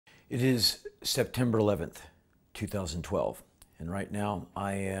It is September 11th, 2012, and right now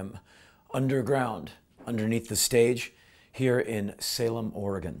I am underground, underneath the stage here in Salem,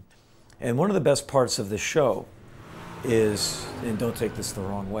 Oregon. And one of the best parts of the show is, and don't take this the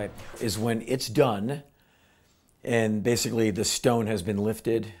wrong way, is when it's done and basically the stone has been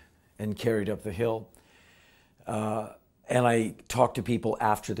lifted and carried up the hill, and I talk to people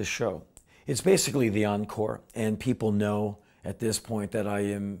after the show. It's basically the encore, and people know at this point that I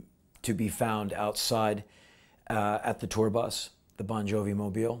am to be found outside at the tour bus, the Bon Jovi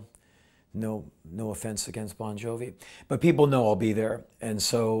mobile. No offense against Bon Jovi, but people know I'll be there, and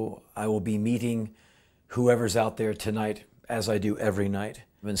so I will be meeting whoever's out there tonight, as I do every night,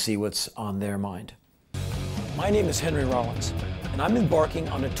 and see what's on their mind. My name is Henry Rollins, and I'm embarking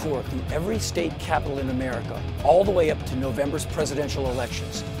on a tour through every state capital in America, all the way up to November's presidential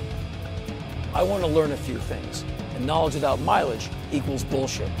elections. I want to learn a few things, and knowledge without mileage equals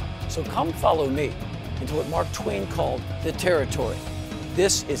bullshit. So come follow me into what Mark Twain called the territory.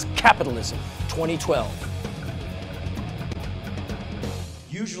 This is Capitalism 2012.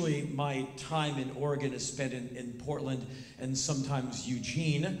 Usually my time in Oregon is spent in Portland and sometimes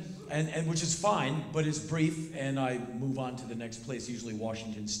Eugene, and which is fine, but it's brief, and I move on to the next place, usually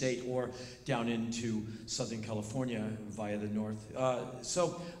Washington State or down into Southern California via the north.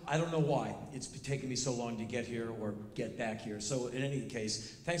 So I don't know why it's taken me so long to get here or get back here. So in any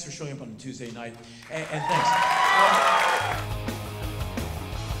case, thanks for showing up on a Tuesday night, and thanks.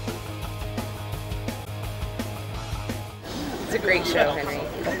 It's a great show, Henry,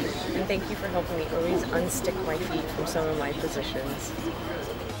 and thank you for helping me always unstick my feet from some of my positions.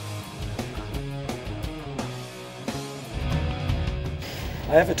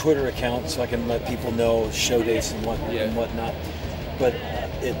 I have a Twitter account so I can let people know show dates and whatnot, but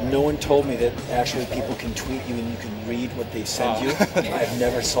no one told me that actually people can tweet you and you can read what they send you. I've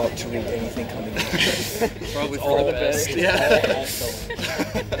never sought to read anything coming in. Probably for the best. Yeah.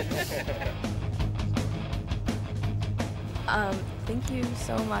 Thank you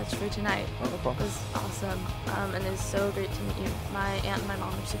so much for tonight. Oh, no problem. It was awesome, and it's so great to meet you. My aunt and my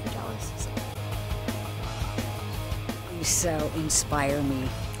mom are super jealous. So. You so inspire me.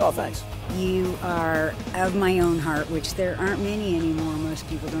 Oh, thanks. You are of my own heart, which there aren't many anymore. Most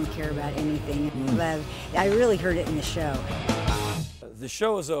people don't care about anything. I really heard it in the show. The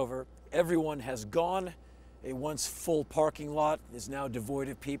show is over. Everyone has gone. A once full parking lot is now devoid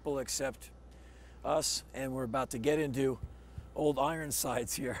of people except us, and we're about to get into Old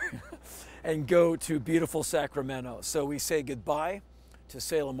Ironsides here and go to beautiful Sacramento. So we say goodbye to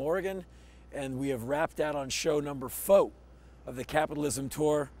Salem, Oregon, and we have wrapped out on show number 4 of the Capitalism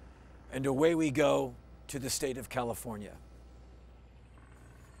Tour, and away we go to the state of California.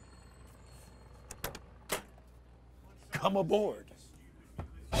 Come aboard.